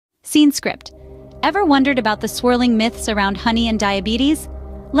Scene script. Ever wondered about the swirling myths around honey and diabetes?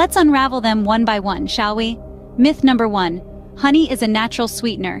 Let's unravel them one by one, shall we? Myth number 1. Honey is a natural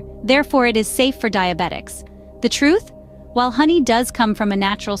sweetener, therefore it is safe for diabetics. The truth? While honey does come from a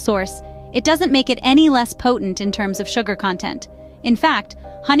natural source, it doesn't make it any less potent in terms of sugar content. In fact,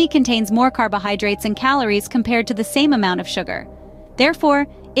 honey contains more carbohydrates and calories compared to the same amount of sugar. Therefore,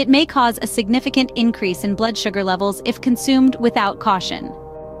 it may cause a significant increase in blood sugar levels if consumed without caution.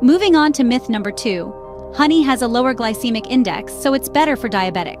 Moving on to myth number 2. Honey has a lower glycemic index, so it's better for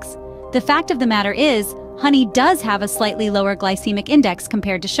diabetics. The fact of the matter is, honey does have a slightly lower glycemic index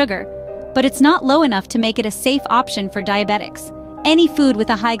compared to sugar, but it's not low enough to make it a safe option for diabetics. Any food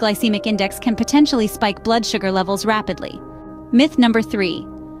with a high glycemic index can potentially spike blood sugar levels rapidly. Myth number 3.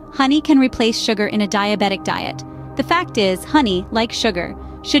 Honey can replace sugar in a diabetic diet. The fact is, honey, like sugar,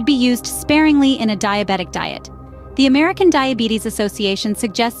 should be used sparingly in a diabetic diet. The American Diabetes Association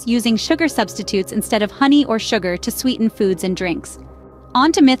suggests using sugar substitutes instead of honey or sugar to sweeten foods and drinks.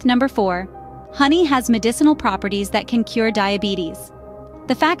 On to myth number 4. Honey has medicinal properties that can cure diabetes.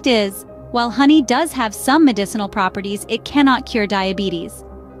 The fact is, while honey does have some medicinal properties, it cannot cure diabetes.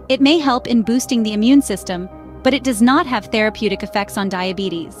 It may help in boosting the immune system, but it does not have therapeutic effects on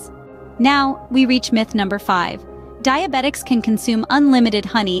diabetes. Now, we reach myth number 5. Diabetics can consume unlimited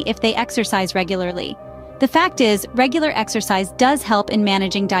honey if they exercise regularly. The fact is, regular exercise does help in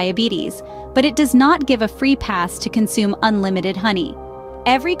managing diabetes, but it does not give a free pass to consume unlimited honey.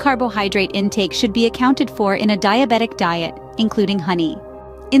 Every carbohydrate intake should be accounted for in a diabetic diet, including honey.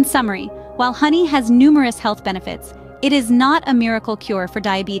 In summary, while honey has numerous health benefits, it is not a miracle cure for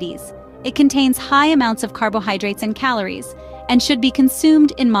diabetes. It contains high amounts of carbohydrates and calories, and should be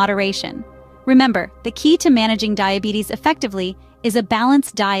consumed in moderation. Remember, the key to managing diabetes effectively is a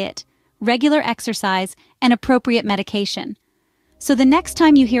balanced diet, regular exercise, and appropriate medication. So the next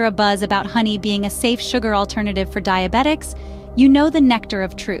time you hear a buzz about honey being a safe sugar alternative for diabetics, you know the nectar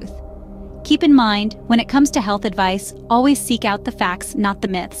of truth. Keep in mind, when it comes to health advice, always seek out the facts, not the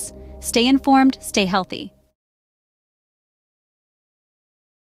myths. Stay informed, stay healthy.